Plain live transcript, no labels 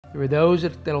There are those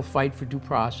that'll fight for due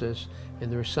process, and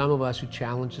there are some of us who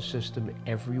challenge the system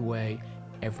every way,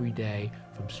 every day,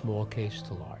 from small case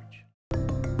to large.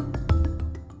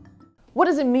 What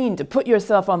does it mean to put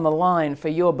yourself on the line for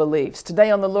your beliefs?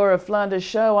 Today on the Laura Flanders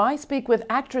Show, I speak with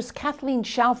actress Kathleen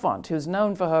Chalfant, who's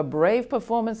known for her brave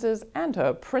performances and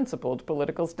her principled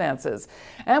political stances.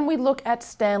 And we look at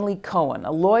Stanley Cohen,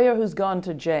 a lawyer who's gone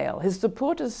to jail. His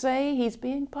supporters say he's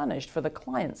being punished for the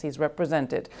clients he's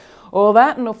represented. All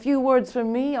that and a few words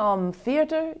from me on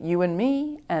theater, you and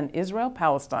me, and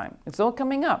Israel-Palestine. It's all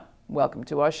coming up. Welcome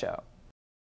to our show.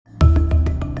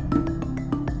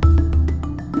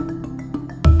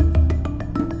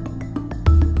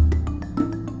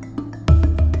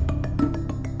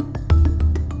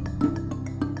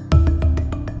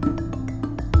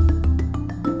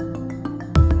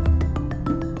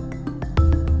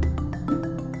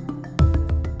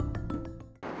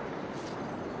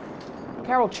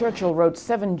 Carol Churchill wrote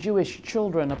 7 Jewish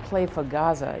Children, a play for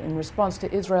Gaza, in response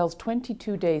to Israel's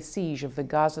 22-day siege of the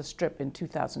Gaza Strip in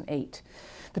 2008.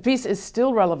 The piece is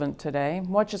still relevant today.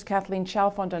 Watch as Kathleen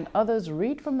Chalfant and others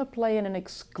read from the play in an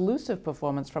exclusive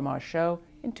performance from our show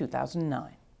in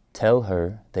 2009. Tell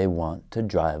her they want to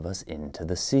drive us into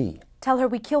the sea. Tell her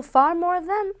we kill far more of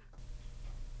them?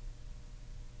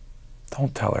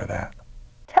 Don't tell her that.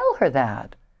 Tell her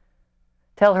that.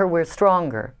 Tell her we're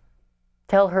stronger.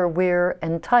 Tell her we're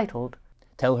entitled.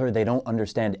 Tell her they don't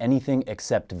understand anything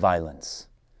except violence.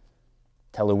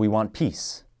 Tell her we want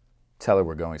peace. Tell her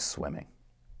we're going swimming.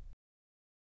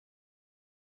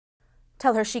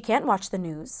 Tell her she can't watch the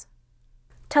news.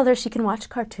 Tell her she can watch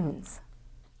cartoons.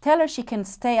 Tell her she can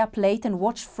stay up late and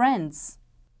watch Friends.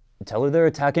 Tell her they're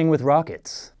attacking with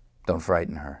rockets. Don't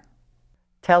frighten her.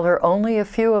 Tell her only a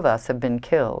few of us have been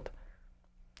killed.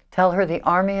 Tell her the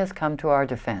army has come to our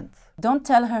defense. Don't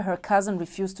tell her her cousin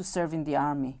refused to serve in the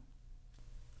army.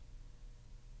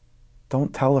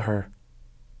 Don't tell her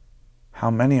how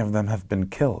many of them have been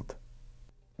killed.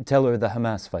 Tell her the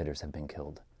Hamas fighters have been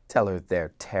killed. Tell her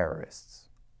they're terrorists.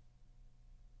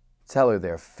 Tell her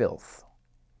they're filth.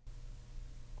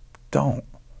 Don't.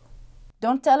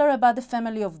 Don't tell her about the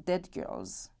family of dead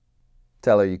girls.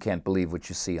 Tell her you can't believe what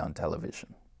you see on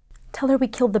television. Tell her we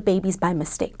killed the babies by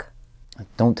mistake.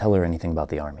 Don't tell her anything about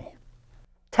the army.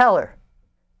 Tell her.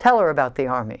 Tell her about the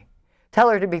army. Tell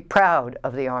her to be proud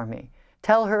of the army.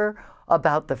 Tell her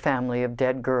about the family of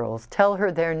dead girls. Tell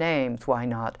her their names, why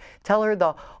not? Tell her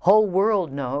the whole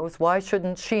world knows, why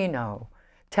shouldn't she know?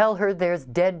 Tell her there's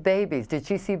dead babies. Did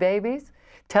she see babies?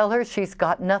 Tell her she's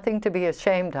got nothing to be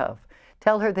ashamed of.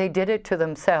 Tell her they did it to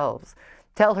themselves.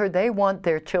 Tell her they want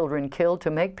their children killed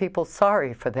to make people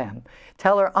sorry for them.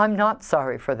 Tell her I'm not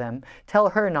sorry for them. Tell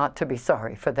her not to be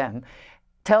sorry for them.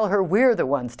 Tell her we're the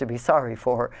ones to be sorry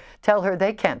for. Tell her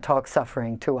they can't talk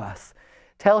suffering to us.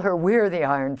 Tell her we're the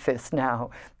iron fist now.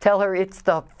 Tell her it's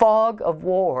the fog of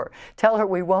war. Tell her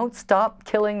we won't stop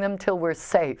killing them till we're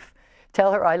safe.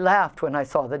 Tell her I laughed when I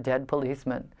saw the dead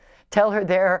policemen. Tell her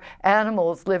they're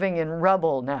animals living in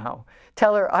rubble now.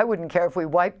 Tell her I wouldn't care if we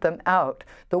wiped them out.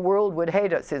 The world would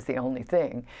hate us is the only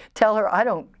thing. Tell her I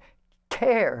don't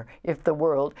care if the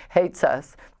world hates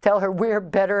us. Tell her we're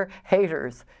better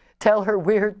haters. Tell her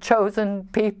we're chosen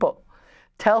people.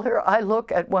 Tell her I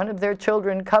look at one of their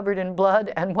children covered in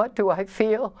blood and what do I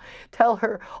feel? Tell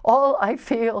her all I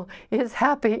feel is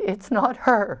happy it's not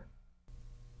her.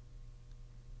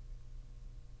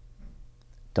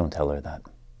 Don't tell her that.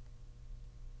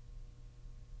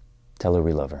 Tell her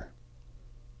we love her.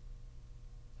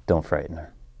 Don't frighten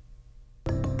her.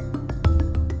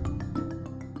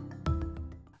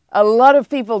 A lot of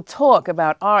people talk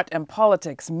about art and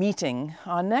politics meeting.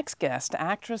 Our next guest,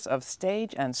 actress of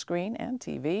stage and screen and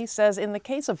TV, says in the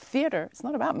case of theater, it's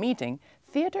not about meeting.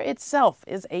 Theater itself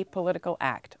is a political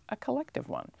act, a collective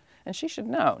one. And she should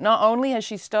know. Not only has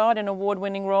she starred in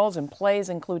award-winning roles in plays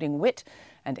including Wit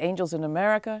and Angels in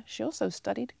America, she also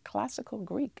studied classical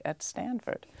Greek at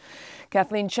Stanford.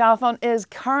 Kathleen Chalfant is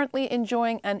currently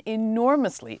enjoying an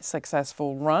enormously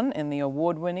successful run in the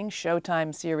award-winning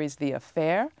Showtime series The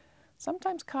Affair.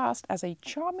 Sometimes cast as a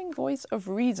charming voice of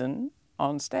reason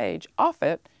on stage, off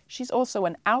it, she's also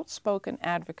an outspoken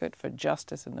advocate for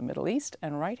justice in the Middle East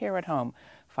and right here at home,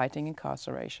 fighting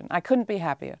incarceration. I couldn't be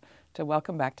happier to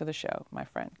welcome back to the show my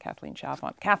friend Kathleen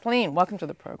Chalfant. Kathleen, welcome to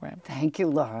the program. Thank you,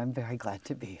 Laura. I'm very glad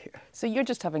to be here. So you're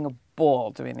just having a ball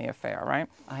doing The Affair, right?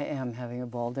 I am having a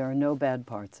ball. There are no bad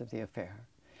parts of The Affair.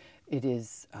 It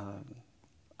is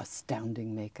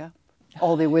astounding makeup.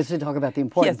 Oh, they wish to talk about the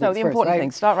important things the important first, right?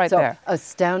 things. Start right there.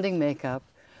 Astounding makeup,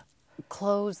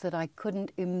 clothes that I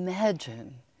couldn't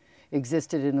imagine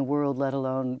existed in the world, let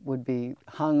alone would be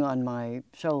hung on my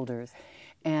shoulders.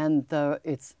 and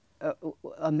it's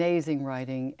amazing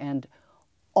writing, and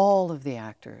all of the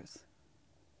actors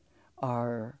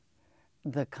are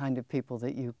the kind of people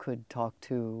that you could talk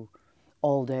to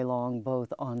all day long,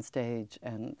 both on stage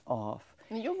and off.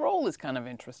 Your role is kind of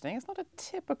interesting. It's not a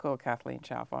typical Kathleen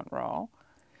Chalfant role.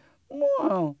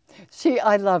 Whoa.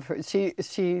 I love her.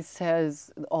 She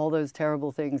says all those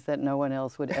terrible things that no one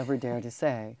else would ever dare to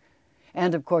say.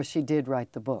 And of course, she did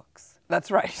write the books.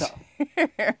 That's right. So.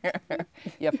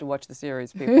 You have to watch the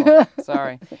series, people.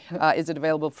 Sorry. Is it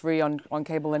available free on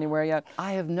cable anywhere yet?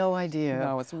 I have no idea.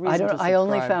 No, it's a reason to I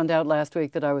only subscribe. found out last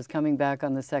week that I was coming back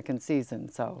on the second season,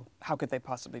 so. How could they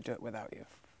possibly do it without you?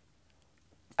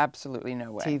 Absolutely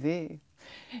no way. TV.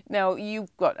 Now,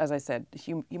 you've got, as I said,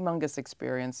 humongous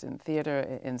experience in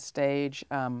theater, in stage.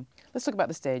 Let's talk about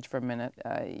the stage for a minute.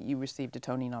 You received a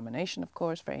Tony nomination, of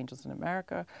course, for Angels in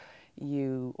America.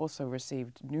 You also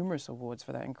received numerous awards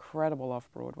for that incredible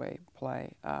off-Broadway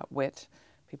play, Wit.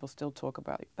 People still talk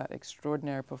about that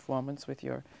extraordinary performance with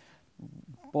your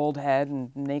bald head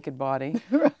and naked body.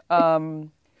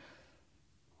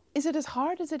 Is it as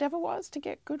hard as it ever was to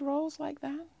get good roles like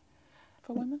that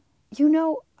for women? You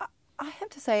know, I have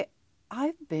to say,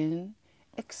 I've been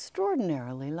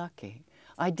extraordinarily lucky.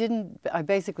 I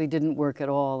basically didn't work at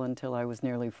all until I was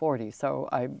nearly 40, so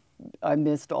I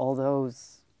missed all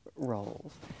those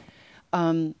roles.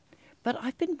 But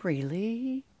I've been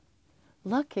really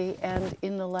lucky, and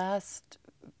in the last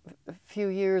few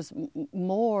years,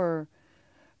 more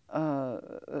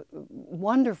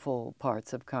wonderful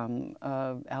parts have come.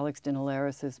 Alex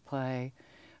Dinelaris's play,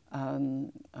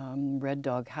 Red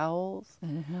Dog Howls.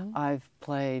 Mm-hmm. I've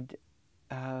played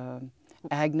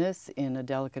Agnes in A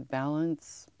Delicate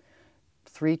Balance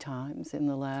 3 times in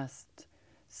the last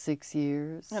 6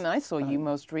 years. And I saw you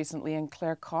most recently in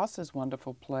Claire Koss's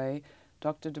wonderful play,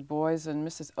 Dr. Du Bois and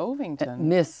Mrs. Ovington.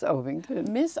 Miss Ovington.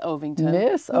 Miss Ovington.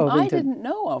 Miss whom Ovington. I didn't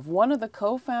know of. One of the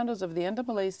co-founders of the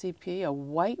NAACP, a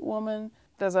white woman.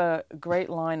 There's a great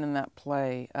line in that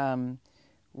play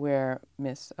where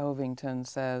Miss Ovington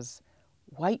says,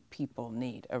 white people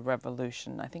need a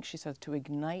revolution. I think she says to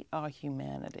ignite our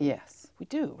humanity. Yes. We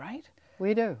do, right?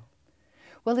 We do.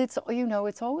 Well, it's, you know,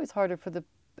 it's always harder for the,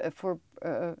 you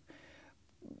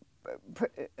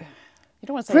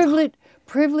don't want to say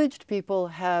privileged people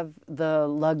have the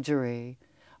luxury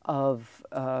of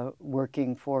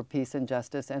working for peace and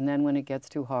justice, and then when it gets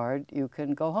too hard, you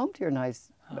can go home to your nice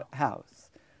house.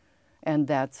 And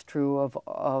that's true of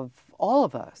all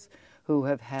of us who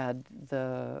have had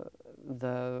the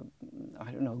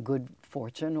I don't know, good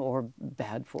fortune or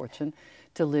bad fortune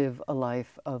to live a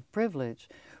life of privilege.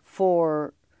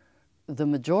 For the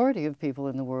majority of people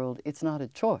in the world, it's not a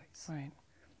choice. Right.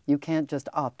 You can't just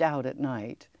opt out at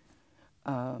night.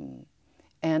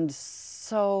 And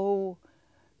so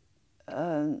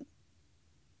the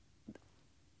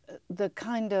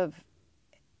kind of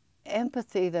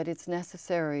empathy that it's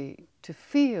necessary to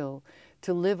feel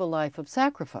to live a life of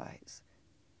sacrifice,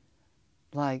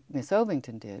 like Miss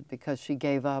Ovington did, because she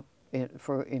gave up,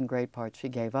 in great part, she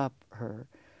gave up her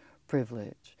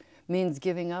privilege, means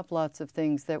giving up lots of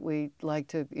things that we like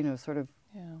to, you know, sort of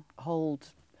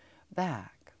hold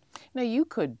back. Now, you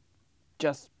could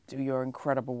just do your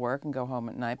incredible work and go home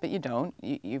at night, but you don't.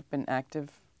 You've been active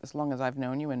as long as I've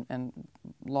known you, and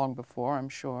long before, I'm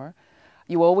sure.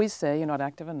 You always say you're not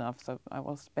active enough, so I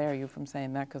will spare you from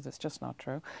saying that because it's just not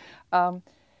true.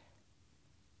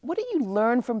 What do you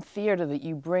learn from theater that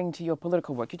you bring to your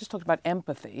political work? You just talked about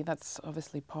empathy. That's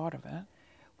obviously part of it.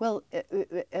 Well,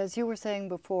 as you were saying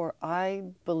before, I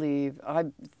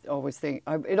always think,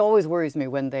 it always worries me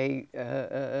when they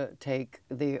take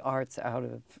the arts out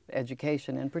of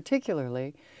education, and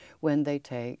particularly when they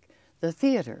take the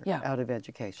theater out of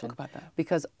education. Talk about that.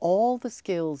 Because all the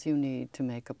skills you need to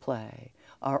make a play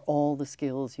are all the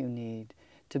skills you need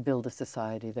to build a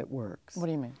society that works. What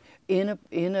do you mean? In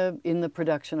the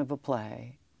production of a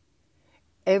play,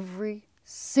 every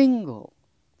single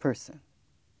person,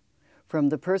 from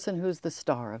the person who's the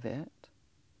star of it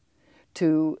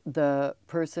to the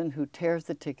person who tears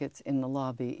the tickets in the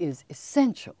lobby, is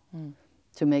essential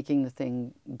to making the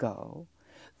thing go.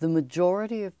 The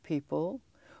majority of people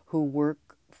who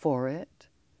work for it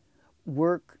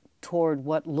work toward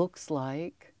what looks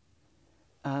like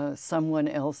someone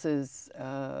else's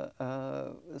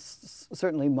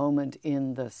certainly moment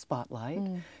in the spotlight.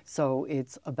 So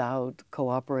it's about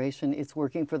cooperation, it's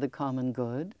working for the common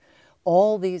good.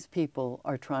 All these people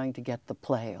are trying to get the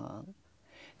play on.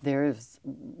 There's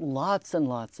lots and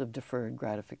lots of deferred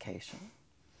gratification.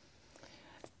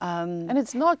 And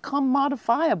it's not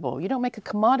commodifiable. You don't make a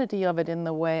commodity of it in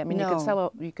the way, I mean,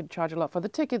 No. you could charge a lot for the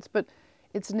tickets, but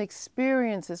It's an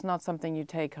experience. It's not something you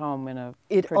take home in a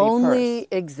It pretty only purse.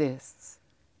 exists.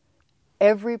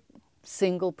 Every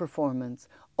single performance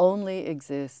only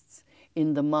exists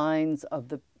in the minds of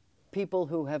the people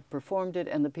who have performed it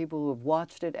and the people who have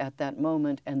watched it at that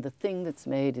moment, and the thing that's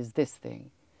made is this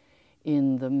thing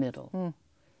in the middle.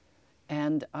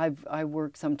 And I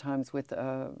work sometimes with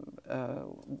a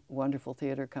wonderful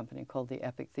theater company called the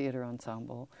Epic Theater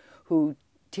Ensemble, who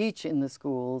teach in the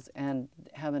schools and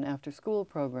have an after-school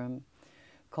program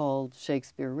called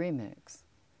Shakespeare Remix.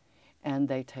 And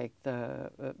they take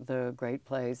the great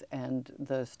plays and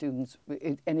the students,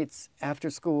 and it's after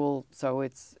school, so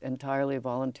it's entirely a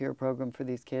volunteer program for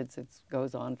these kids. It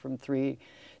goes on from 3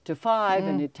 to 5,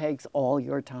 and it takes all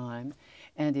your time.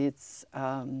 And it's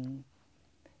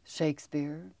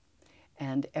Shakespeare,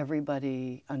 and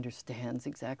everybody understands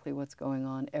exactly what's going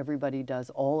on. Everybody does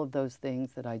all of those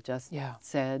things that I just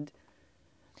said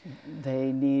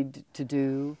they need to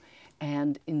do.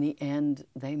 And in the end,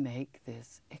 they make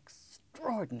this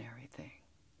extraordinary thing.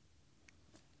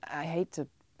 I hate to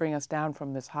bring us down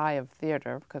from this high of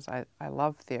theater, because I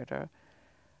love theater,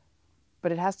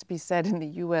 but it has to be said in the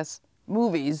U.S.,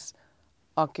 movies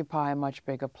occupy a much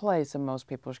bigger place in most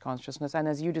people's consciousness. And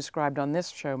as you described on this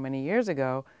show many years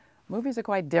ago, movies are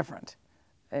quite different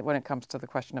when it comes to the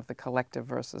question of the collective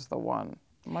versus the one.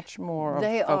 Much more of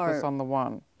focus on the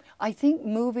one. I think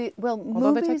although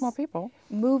movies, they take more people.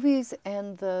 Movies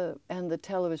and the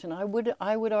television. I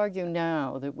would argue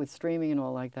now that with streaming and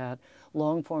all like that,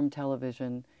 long form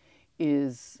television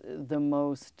is the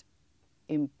most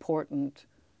important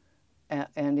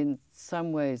and in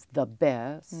some ways the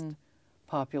best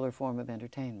popular form of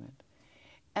entertainment.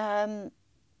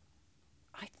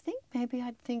 I think maybe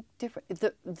I'd think different.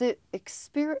 The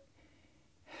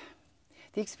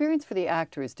experience for the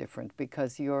actor is different,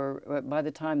 because by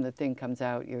the time the thing comes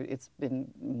out, it's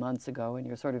been months ago and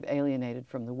you're sort of alienated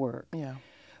from the work. Yeah.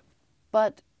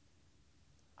 But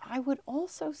I would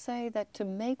also say that to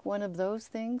make one of those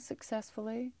things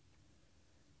successfully,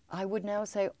 I would now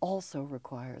say also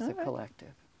requires a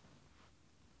collective.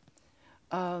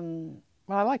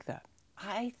 Well, I like that.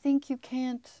 I think you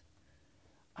can't.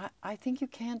 I think you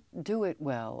can't do it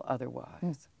well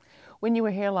otherwise. When you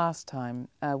were here last time,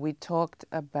 we talked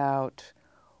about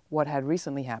what had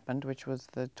recently happened, which was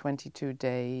the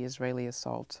 22-day Israeli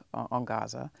assault on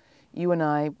Gaza. You and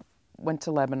I went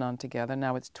to Lebanon together.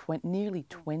 Now it's nearly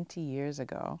 20 years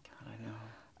ago. God, I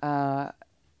know.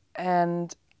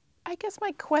 And I guess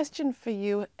my question for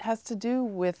you has to do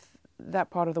with that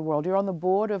part of the world. You're on the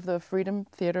board of the Freedom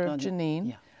Theater of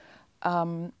Jenin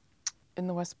in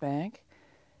the West Bank.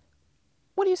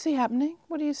 What do you see happening?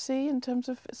 What do you see in terms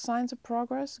of signs of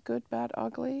progress, good, bad,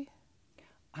 ugly?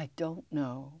 I don't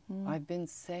know. I've been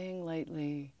saying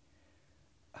lately,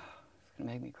 it's going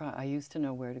to make me cry, I used to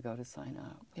know where to go to sign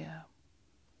up. Yeah.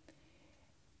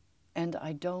 And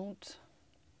I don't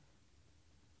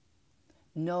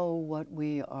know what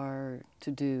we are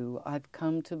to do. I've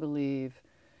come to believe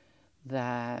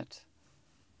that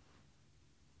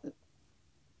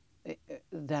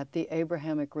the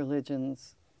Abrahamic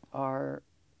religions are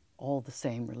all the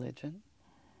same religion,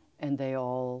 and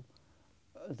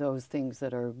those things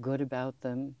that are good about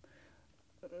them,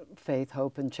 faith,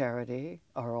 hope, and charity,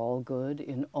 are all good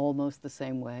in almost the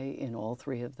same way in all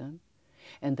three of them,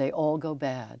 and they all go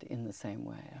bad in the same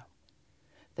way.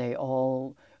 They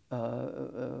all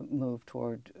move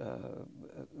toward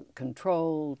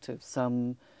control, to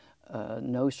some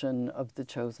notion of the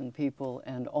chosen people,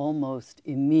 and almost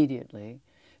immediately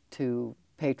to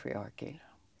patriarchy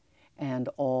and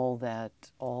all that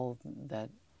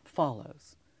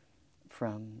follows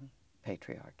from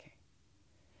patriarchy.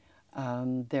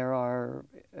 There are,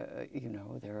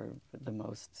 there are the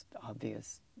most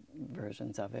obvious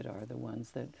versions of it are the ones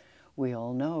that we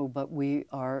all know, but we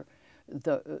are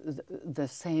the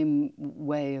same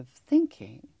way of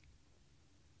thinking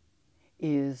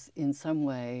is in some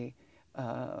way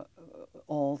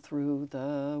all through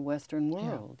the Western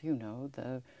world. You know,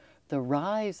 the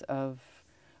rise of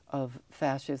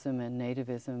fascism and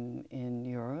nativism in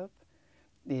Europe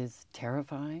is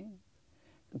terrifying.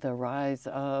 The rise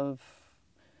of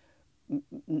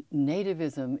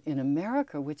nativism in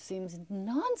America, which seems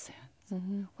nonsense.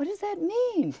 What does that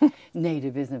mean?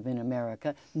 Nativism in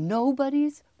America.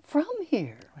 Nobody's from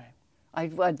here. Right. I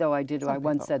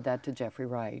once said that to Jeffrey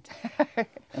Wright,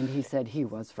 and he said he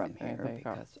was from here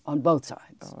because on both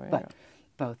sides.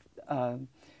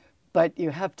 But you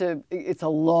have to. It's a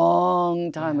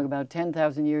long time, about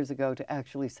 10,000 years ago, to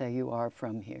actually say you are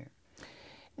from here.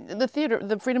 The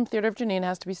Freedom Theater of Jenin,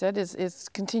 has to be said, is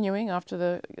continuing after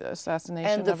the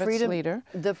assassination of its leader.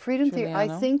 The Freedom Theater. I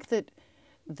think that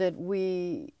that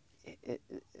we,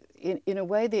 in a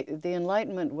way, the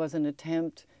Enlightenment was an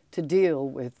attempt to deal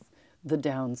with the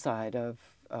downside of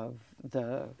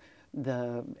the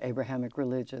Abrahamic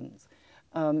religions.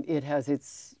 It has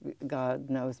its, God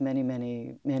knows, many,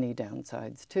 many, many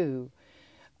downsides too.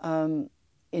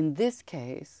 In this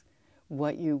case,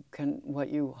 what you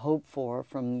hope for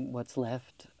from what's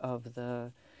left of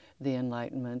the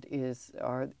Enlightenment is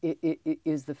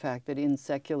the fact that in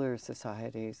secular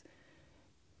societies,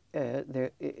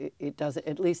 it doesn't,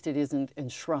 at least it isn't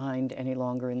enshrined any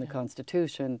longer in the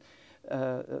Constitution,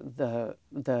 the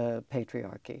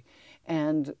patriarchy.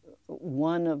 And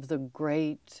one of the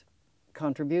great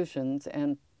contributions,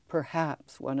 and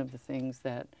perhaps one of the things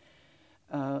that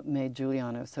made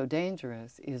Giuliano so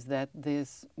dangerous, is that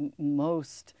this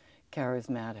most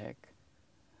charismatic,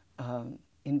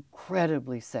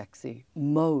 incredibly sexy,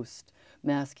 most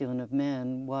masculine of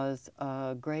men was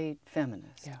a great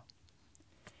feminist. Yeah.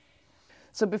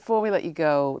 So before we let you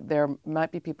go, there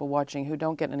might be people watching who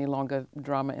don't get any longer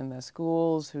drama in their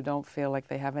schools, who don't feel like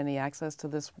they have any access to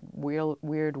this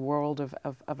weird world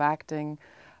of acting,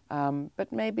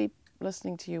 but maybe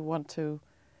listening to you want to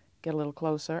get a little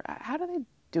closer. How do they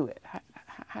do it?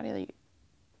 How do they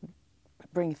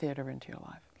bring theater into your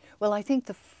life? Well, I think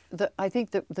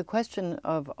the question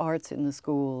of arts in the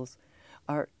schools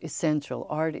are essential.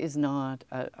 Art is not,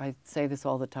 I say this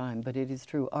all the time, but it is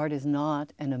true, art is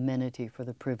not an amenity for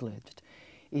the privileged.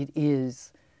 It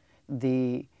is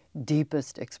the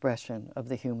deepest expression of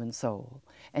the human soul.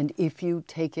 And if you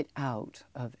take it out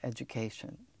of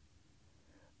education,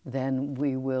 then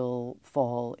we will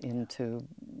fall into,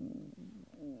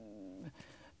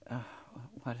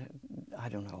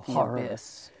 horror.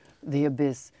 Abyss. The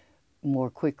abyss more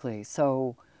quickly.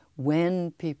 So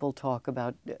when people talk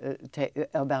about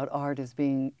art as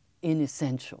being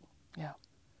inessential, Yeah.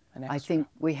 I think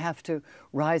we have to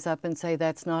rise up and say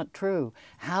that's not true.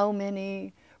 How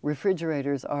many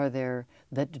refrigerators are there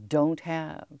that don't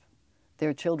have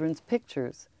their children's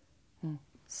pictures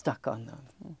stuck on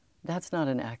them? That's not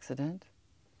an accident.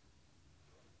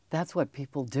 That's what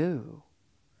people do.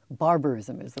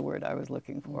 Barbarism is the word I was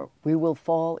looking for. We will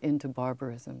fall into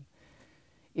barbarism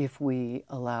if we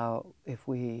allow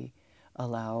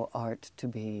art to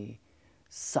be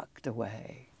sucked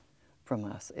away from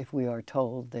us, if we are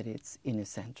told that it's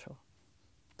inessential.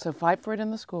 So fight for it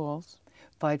in the schools.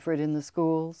 Fight for it in the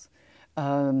schools.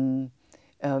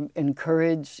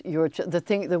 Encourage your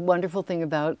the wonderful thing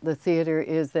about the theater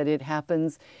is that it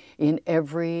happens in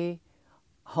every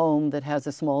home that has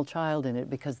a small child in it,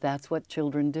 because that's what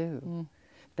children do.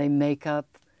 They make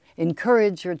up.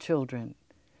 Encourage your children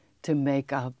to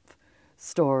make up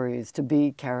stories, to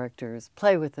be characters.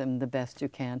 Play with them the best you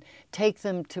can. Take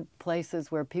them to places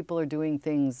where people are doing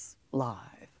things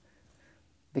live,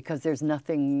 because there's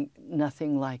nothing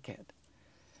like it.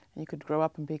 You could grow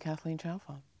up and be Kathleen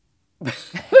Chalfant.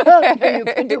 You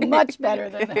can do much better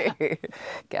than that.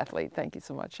 Kathleen, thank you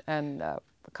so much. And I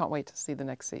can't wait to see the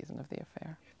next season of The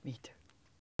Affair. Me too.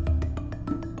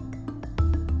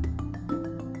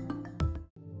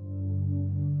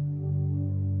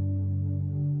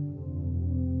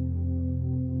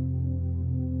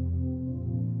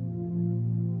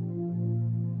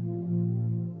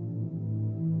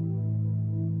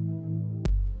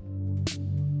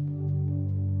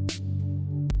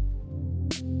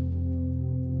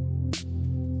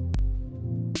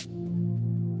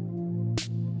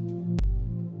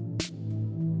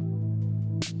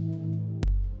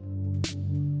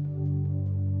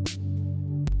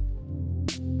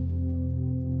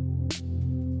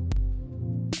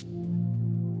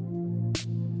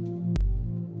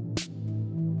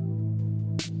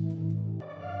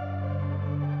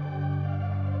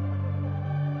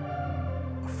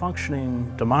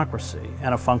 Functioning democracy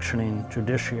and a functioning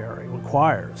judiciary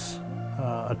requires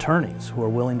attorneys who are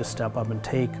willing to step up and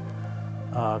take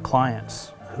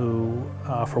clients who,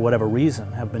 for whatever reason,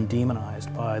 have been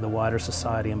demonized by the wider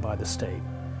society and by the state.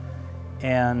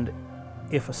 And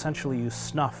if essentially you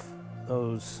snuff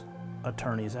those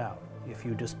attorneys out, if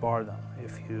you disbar them,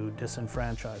 if you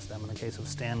disenfranchise them, in the case of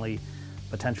Stanley,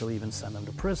 potentially even send them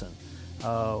to prison,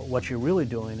 what you're really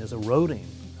doing is eroding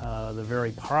the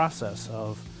very process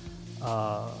of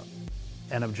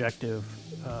an objective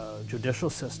judicial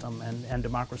system and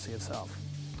democracy itself.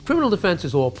 Criminal defense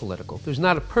is all political. There's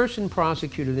not a person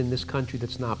prosecuted in this country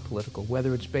that's not political,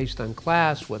 whether it's based on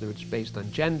class, whether it's based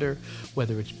on gender,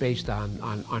 whether it's based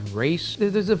on race.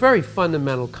 There's a very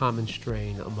fundamental common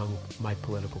strain among my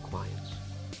political clients.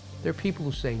 There are people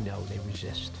who say no, they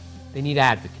resist. They need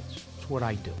advocates. It's what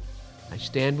I do. I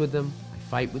stand with them, I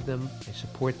fight with them, I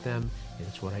support them, and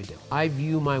it's what I do. I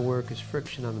view my work as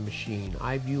friction on the machine.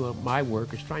 I view my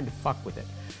work as trying to fuck with it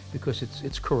because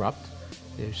it's corrupt.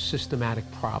 There's systematic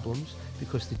problems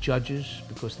because the judges,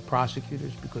 because the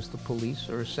prosecutors, because the police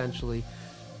are essentially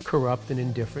corrupt and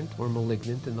indifferent or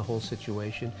malignant in the whole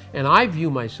situation. And I view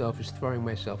myself as throwing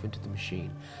myself into the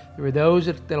machine. There are those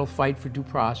that'll fight for due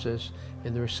process,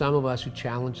 and there are some of us who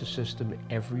challenge the system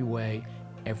every way,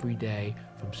 every day,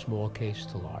 from small case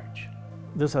to large.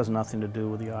 This has nothing to do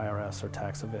with the IRS or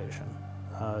tax evasion.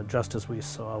 Just as we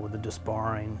saw with the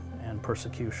disbarring and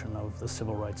persecution of the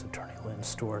civil rights attorney Lynn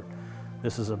Stewart,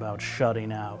 this is about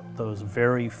shutting out those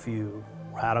very few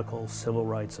radical civil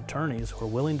rights attorneys who are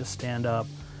willing to stand up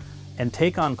and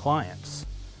take on clients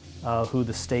who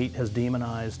the state has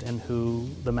demonized and who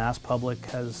the mass public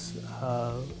has,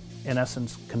 in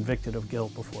essence, convicted of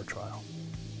guilt before trial.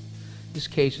 This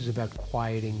case is about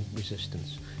quieting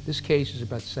resistance. This case is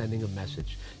about sending a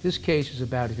message. This case is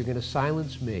about, if you're going to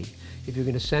silence me, if you're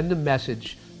going to send a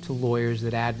message to lawyers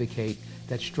that advocate,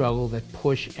 that struggle, that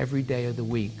push every day of the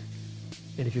week,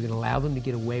 and if you're going to allow them to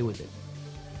get away with it,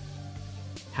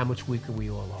 how much weaker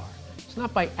we all are. It's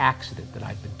not by accident that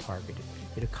I've been targeted.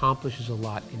 It accomplishes a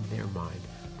lot in their mind,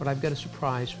 but I've got a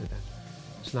surprise for them.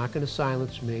 It's not going to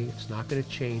silence me, it's not going to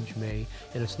change me,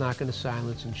 and it's not going to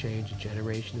silence and change a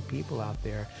generation of people out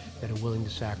there that are willing to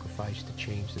sacrifice to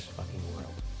change this fucking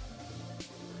world.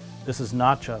 This is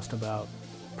not just about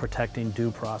protecting due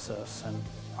process and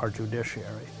our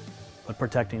judiciary, but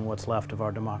protecting what's left of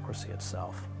our democracy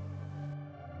itself.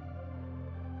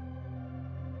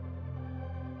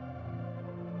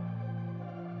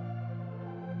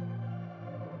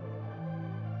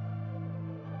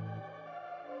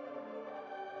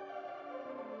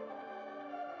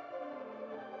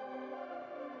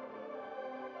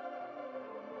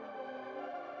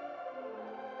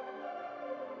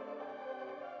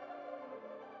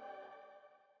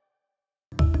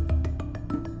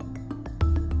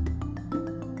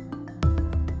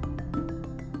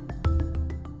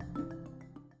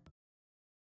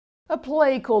 A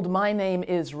play called My Name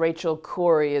is Rachel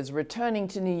Corrie is returning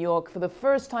to New York for the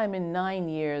first time in 9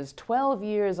 years, 12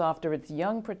 years after its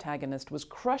young protagonist was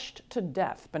crushed to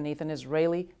death beneath an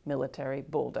Israeli military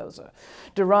bulldozer.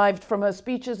 Derived from her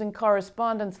speeches and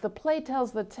correspondence, the play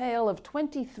tells the tale of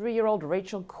 23-year-old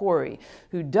Rachel Corrie,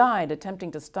 who died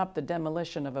attempting to stop the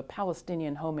demolition of a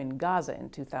Palestinian home in Gaza in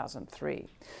 2003.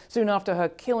 Soon after her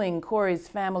killing, Corrie's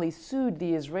family sued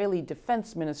the Israeli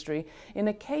Defense Ministry in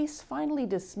a case finally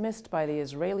dismissed by the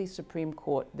Israeli Supreme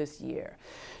Court this year.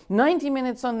 90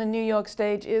 minutes on the New York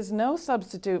stage is no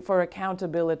substitute for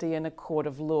accountability in a court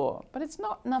of law, but it's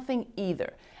not nothing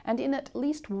either. And in at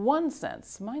least one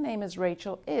sense, My Name is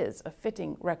Rachel is a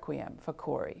fitting requiem for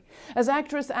Corrie. As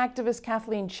actress-activist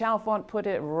Kathleen Chalfant put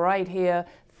it right here,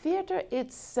 theater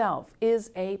itself is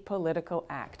a political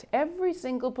act. Every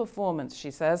single performance,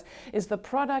 she says, is the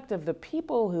product of the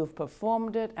people who've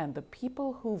performed it and the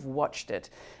people who've watched it.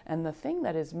 And the thing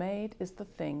that is made is the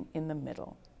thing in the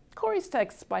middle. Corrie's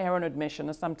texts, by her own admission,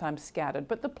 are sometimes scattered,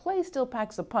 but the play still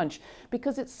packs a punch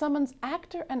because it summons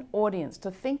actor and audience to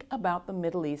think about the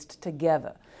Middle East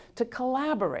together, to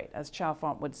collaborate, as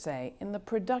Chalfant would say, in the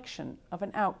production of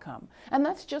an outcome. And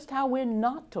that's just how we're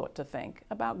not taught to think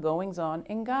about goings-on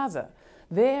in Gaza.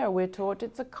 There, we're taught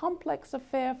it's a complex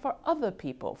affair for other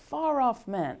people, far-off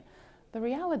men. The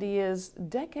reality is,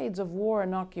 decades of war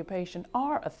and occupation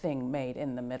are a thing made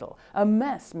in the middle, a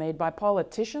mess made by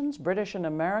politicians, British and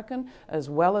American, as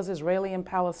well as Israeli and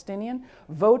Palestinian,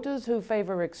 voters who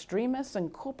favor extremists,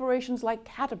 and corporations like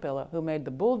Caterpillar who made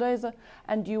the bulldozer,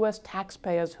 and U.S.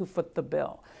 taxpayers who foot the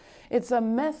bill. It's a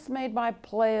mess made by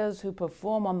players who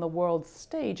perform on the world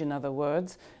stage, in other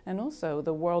words, and also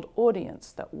the world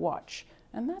audience that watch.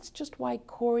 And that's just why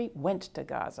Corrie went to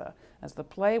Gaza. As the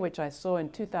play, which I saw in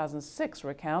 2006,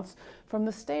 recounts, from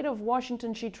the state of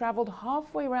Washington, she traveled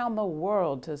halfway around the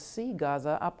world to see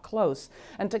Gaza up close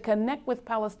and to connect with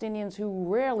Palestinians who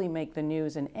rarely make the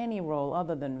news in any role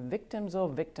other than victims or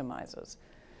victimizers.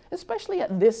 Especially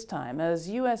at this time, as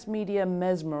U.S. media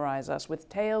mesmerize us with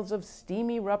tales of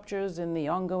steamy ruptures in the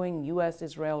ongoing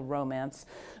U.S.-Israel romance,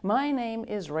 My Name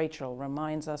is Rachel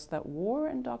reminds us that war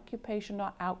and occupation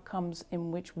are outcomes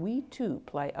in which we too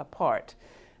play a part.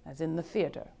 As in the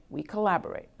theater, we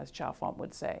collaborate, as Chalfant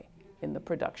would say, in the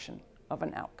production of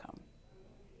an outcome.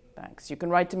 Thanks. You can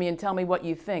write to me and tell me what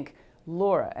you think.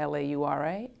 Laura,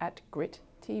 L-A-U-R-A,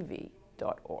 @grittv.org.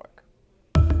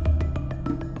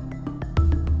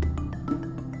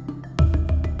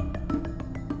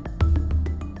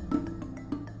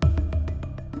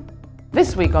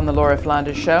 This week on the Laura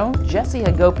Flanders Show, Jesse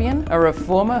Hagopian, a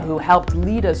reformer who helped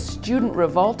lead a student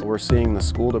revolt. We're seeing the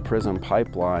school-to-prison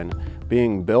pipeline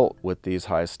being built with these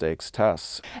high-stakes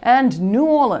tests. And New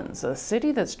Orleans, a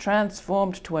city that's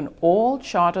transformed to an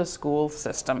all-charter school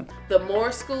system. The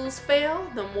more schools fail,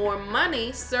 the more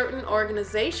money certain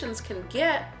organizations can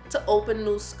get to open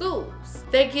new schools.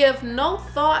 They give no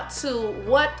thought to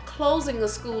what closing a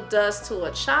school does to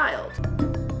a child.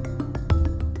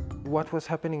 What was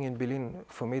happening in Berlin,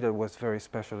 for me, that was very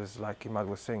special is, like Imad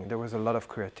was saying, there was a lot of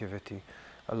creativity,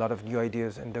 a lot of new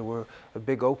ideas, and there were a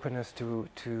big openness to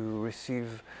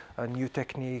receive new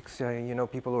techniques. You know,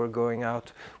 people were going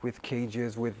out with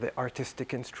cages, with the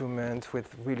artistic instruments,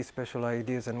 with really special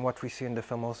ideas. And what we see in the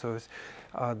film also is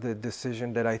the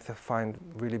decision that I find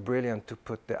really brilliant to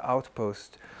put the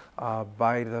outpost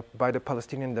by the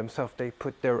Palestinians themselves. They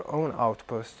put their own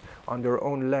outpost on their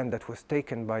own land that was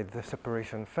taken by the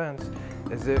separation fence,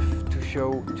 as if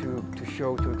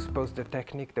to expose the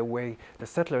technique, the way the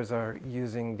settlers are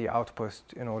using the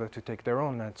outpost in order to take their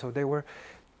own land. So they were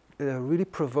really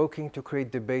provoking to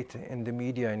create debate in the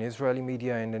media, in Israeli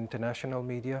media and international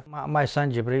media. My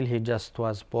son Jibril, he just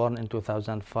was born in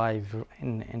 2005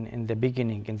 in the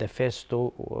beginning, in the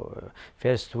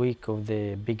first week of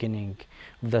the beginning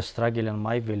of the struggle in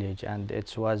my village, and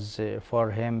it was for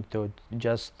him to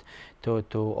just to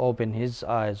open his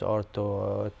eyes, or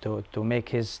to make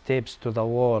his steps to the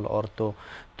wall, or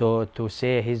to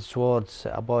say his words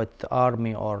about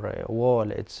army or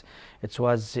wall. It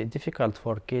was difficult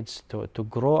for kids to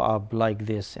grow up like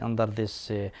this, under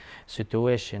this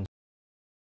situation.